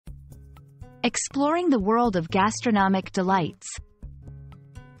exploring the world of gastronomic delights.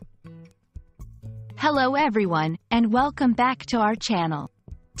 Hello everyone, and welcome back to our channel.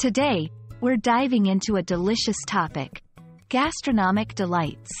 Today, we're diving into a delicious topic: gastronomic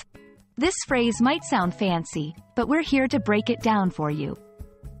delights. This phrase might sound fancy, but we're here to break it down for you.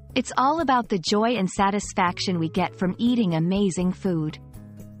 It's all about the joy and satisfaction we get from eating amazing food.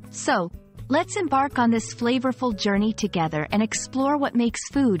 So, let's embark on this flavorful journey together and explore what makes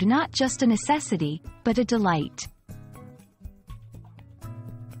food not just a necessity, but a delight.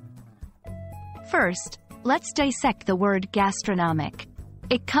 First, let's dissect the word gastronomic.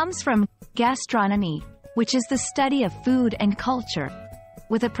 It comes from gastronomy, which is the study of food and culture,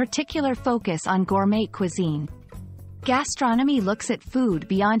 with a particular focus on gourmet cuisine. Gastronomy looks at food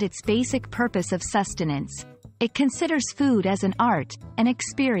beyond its basic purpose of sustenance. It considers food as an art, an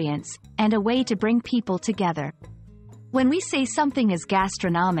experience, and a way to bring people together. When we say something is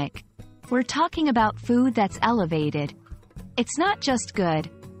gastronomic, we're talking about food that's elevated. It's not just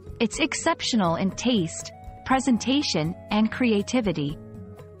good, it's exceptional in taste, presentation, and creativity.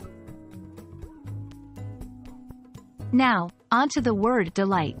 Now, onto the word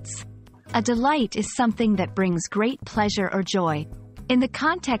delights. A delight is something that brings great pleasure or joy. In the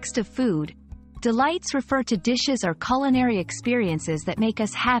context of food, delights refer to dishes or culinary experiences that make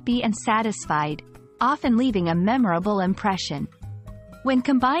us happy and satisfied, often leaving a memorable impression. When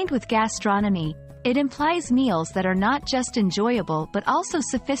combined with gastronomy, it implies meals that are not just enjoyable but also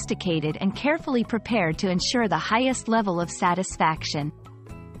sophisticated and carefully prepared to ensure the highest level of satisfaction.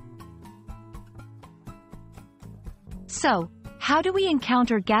 So, how do we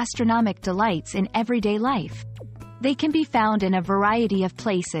encounter gastronomic delights in everyday life? They can be found in a variety of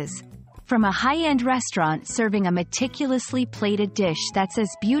places. From a high-end restaurant serving a meticulously plated dish that's as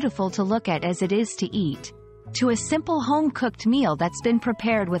beautiful to look at as it is to eat, to a simple home-cooked meal that's been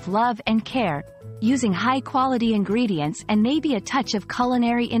prepared with love and care, using high-quality ingredients and maybe a touch of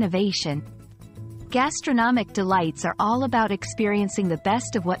culinary innovation. Gastronomic delights are all about experiencing the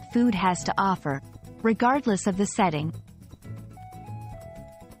best of what food has to offer, regardless of the setting.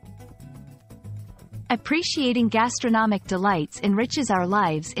 Appreciating gastronomic delights enriches our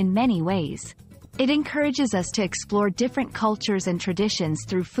lives in many ways. It encourages us to explore different cultures and traditions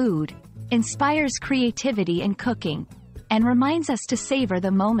through food, inspires creativity in cooking, and reminds us to savor the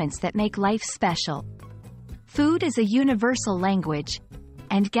moments that make life special. Food is a universal language,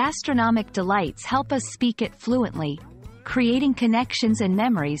 and gastronomic delights help us speak it fluently, creating connections and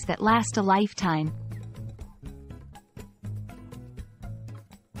memories that last a lifetime.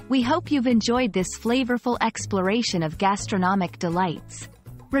 We hope you've enjoyed this flavorful exploration of gastronomic delights.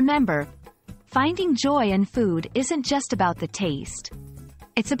 Remember, finding joy in food isn't just about the taste.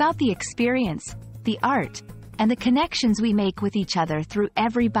 It's about the experience, the art, and the connections we make with each other through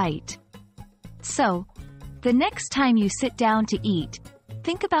every bite. So, the next time you sit down to eat,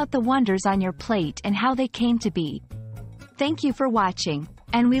 think about the wonders on your plate and how they came to be. Thank you for watching,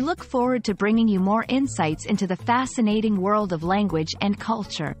 and we look forward to bringing you more insights into the fascinating world of language and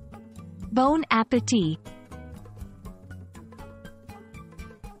culture. Bon appétit!